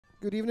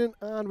Good evening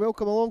and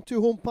welcome along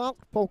to Holm Park.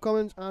 Paul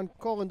Cummins and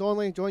Colin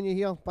Donnelly join you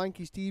here,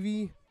 Bankies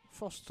TV.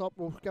 First up,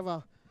 we'll give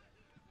a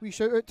wee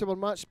shout out to our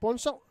match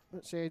sponsor.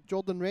 It's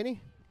Jordan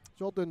Rennie.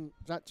 Jordan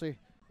is actually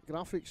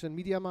graphics and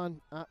media man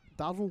at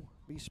Darvel.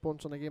 He's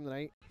sponsoring the game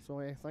tonight.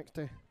 So thanks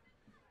to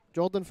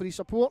Jordan for his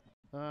support.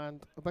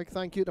 And a big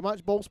thank you to the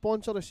match ball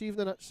sponsor this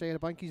evening. It's the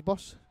Bankies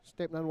bus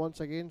stepping in once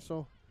again.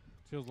 So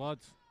cheers,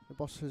 lads. The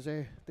bus is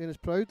doing us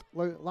proud,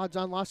 lads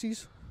and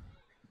lassies.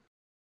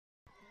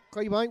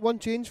 Clydebank, one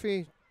change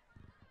for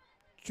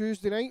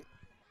Tuesday night.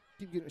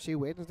 Keep getting to say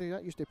Wednesday,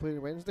 that used to play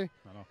on Wednesday.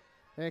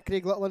 I know.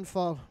 Craig Little in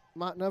for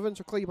Matt Niven,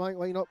 so Clydebank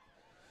line up.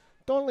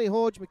 Donnelly,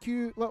 Hodge,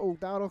 McHugh, Little,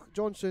 Darroch,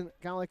 Johnson,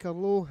 Gallagher,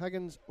 Lowe,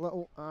 Higgins,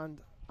 Little and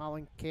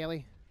Alan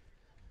Kelly.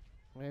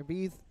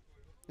 Beith,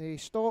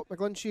 Stock,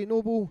 McGlinchey,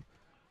 Noble,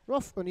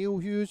 Ruff, O'Neill,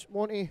 Hughes,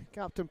 Monty,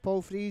 Captain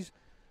Paul Freeze,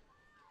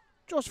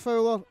 Josh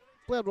Fowler,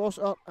 Blair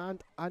Rossiter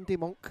and Andy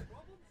Monk.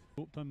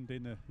 Hope him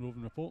doing the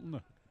roving reporting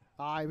now.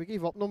 Aye, we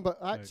gave up on him, but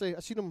actually,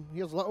 I seen him.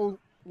 Here's Little,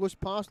 loose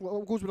pass,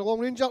 Little goes with a long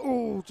ranger.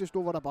 Oh, just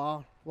over the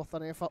bar. Worth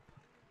an effort.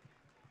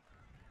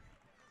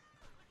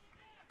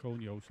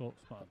 Calling you all sorts,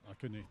 but I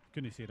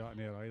couldn't say that in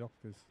there either.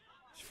 Cause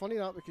it's funny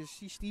that because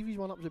see, Stevie's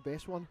one up was the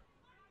best one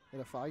in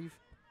the 5.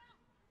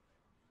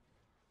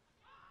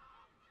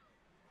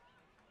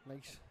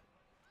 Nice.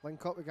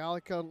 Link up with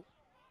Gallagher and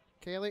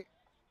Kelly.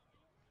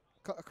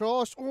 Cut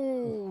across.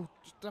 Oh,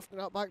 just drifting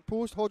that back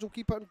post. Hodge will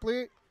keep it in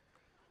play.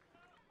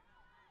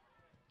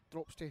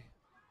 Drops to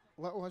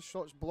Little, his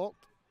shot's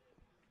blocked.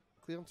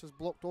 Clearance is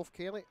blocked off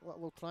Kelly. Little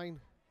will try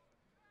and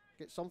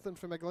get something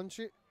from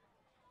McGlinchey.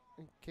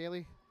 And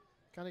Kelly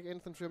can't get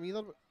anything from him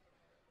either. But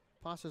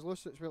pass is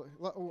loose. It's really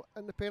Little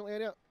in the penalty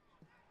area.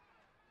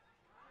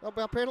 There'll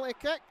be a penalty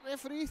kick.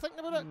 Referee thinking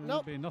about it.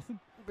 Nope. Be nothing.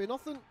 Be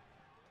nothing.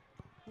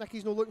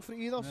 Nicky's not looking for it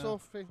either. So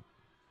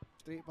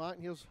straight back.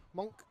 And here's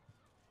Monk.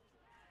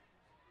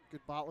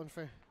 Good battling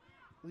for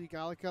Lee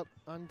Gallagher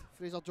and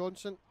Fraser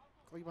Johnson.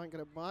 Clydebank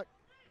get it back.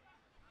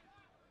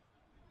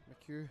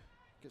 McHugh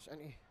gets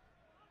into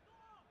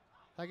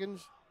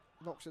Higgins,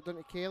 knocks it down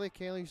to Kelly.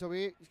 Kelly's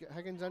away. He's got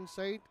Higgins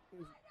inside.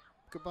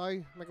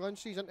 Goodbye,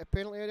 McGlinchey. He's into the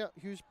penalty area.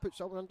 Hughes puts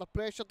it under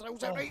pressure,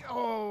 drills it right.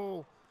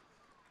 Oh!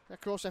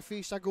 Across the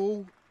face, a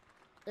goal.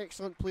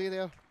 Excellent play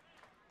there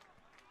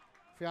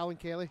for Alan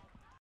Kelly.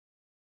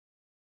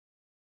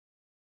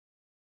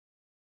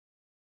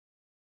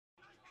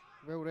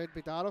 Well read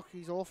by Darroch.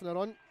 He's off on the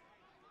run.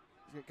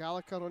 He's got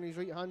Gallagher on his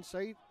right hand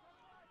side.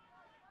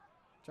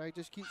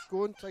 Just keeps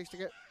going, tries to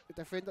get the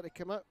defender to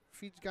come out,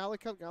 feeds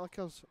Gallagher.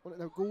 Gallagher's on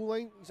the goal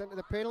line, he's into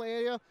the penalty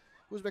area,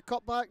 goes with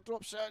cutback,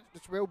 drops it,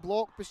 it's well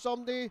blocked by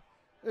somebody.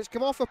 It's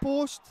come off a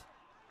post.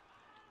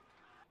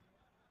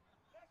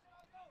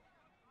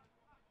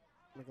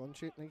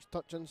 McGlinchey, nice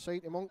touch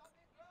inside to Monk.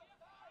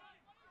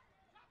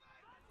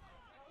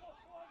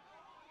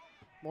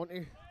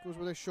 Monty goes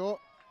with a shot,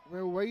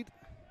 well wide.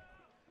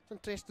 It's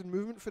interesting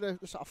movement for the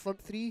sort of front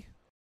three.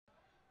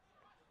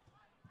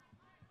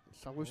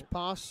 It's a loose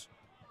pass.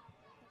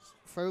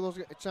 Fowler's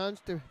got a chance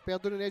to bear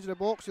down the edge of the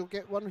box. He'll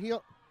get one here.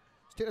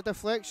 It's take a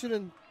deflection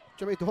and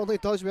Jimmy Donnelly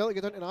does well to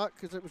get into that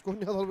because it was going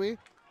the other way.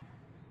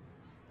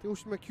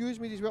 Dilson McHugh's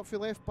made his way up for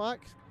left back.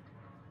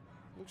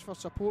 Looks for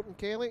support and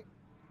Kelly.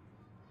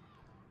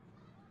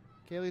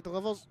 Kelly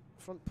delivers.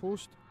 Front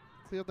post.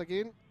 Cleared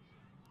again.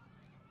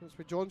 It's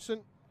with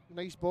Johnson.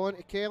 Nice ball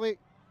into Kelly.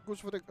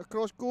 Goes for the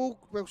across goal.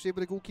 Well saved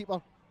by the goalkeeper.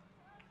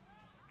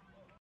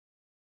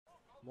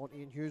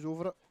 Monty and Hughes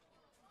over it.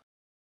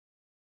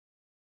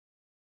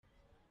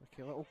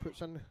 Okay, Little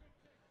puts in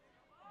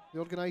the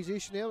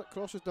organisation there.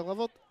 Cross is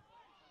delivered.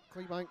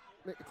 Clydebank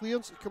make the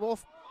clearance. It's come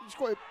off. He's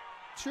got to.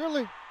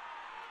 Surely.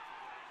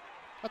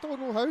 I don't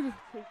know how.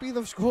 Beith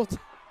have scored.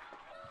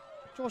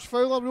 Josh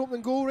Fowler, the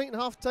opening goal right in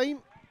half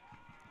time.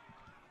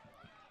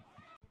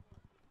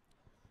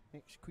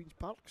 Next, Queen's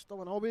Park,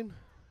 still in Albion.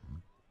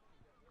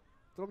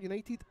 Drum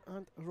United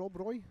and Rob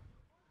Roy.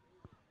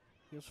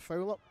 Here's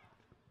Fowler.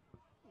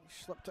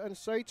 He slipped it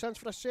inside. Chance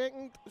for a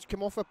second. It's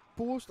come off a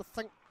post. I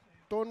think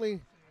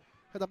Donnelly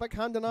had a big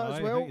hand in that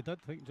as well. I think he did.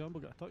 I think Jumbo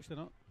got a touch in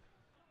that.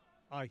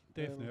 Aye,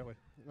 definitely.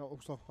 That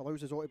also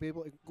allows us all to be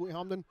able to go to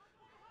Hampden.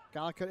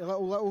 Gallagher to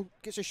Little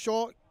gets a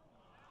shot.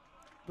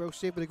 Well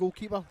saved by the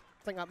goalkeeper.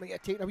 I think that might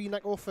have taken a wee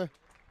nick off the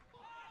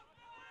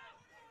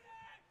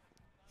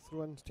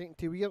throw in, taken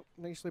to Weir.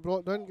 Nicely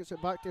brought down, gets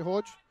it back to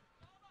Hodge.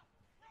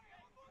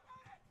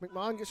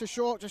 McMahon gets a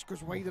shot, just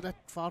goes wide of the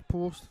far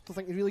post. Don't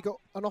think he really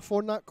got enough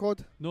on that,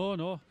 Cod.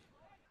 No.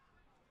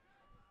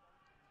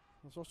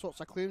 There's all sorts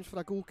of claims for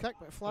a goal kick,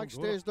 but the flag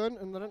stays down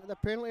and they're into the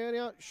penalty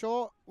area.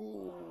 Shot.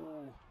 Ooh,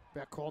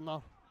 bit of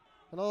corner.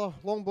 Another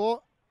long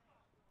ball.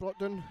 Brought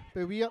down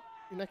by Weir.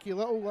 Nicky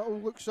Little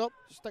looks up,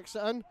 sticks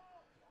it in.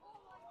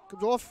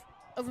 Comes off.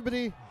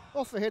 Everybody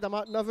off the head of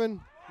Matt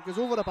Niven. He goes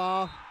over the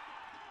bar.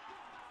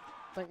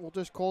 I think we'll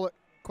just call it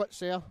quits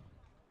there.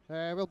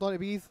 Well done to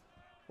Beith.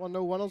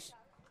 1-0 winners.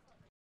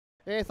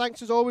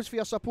 Thanks as always for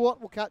your support.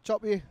 We'll catch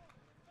up with you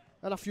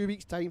in a few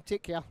weeks' time.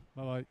 Take care.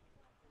 Bye bye.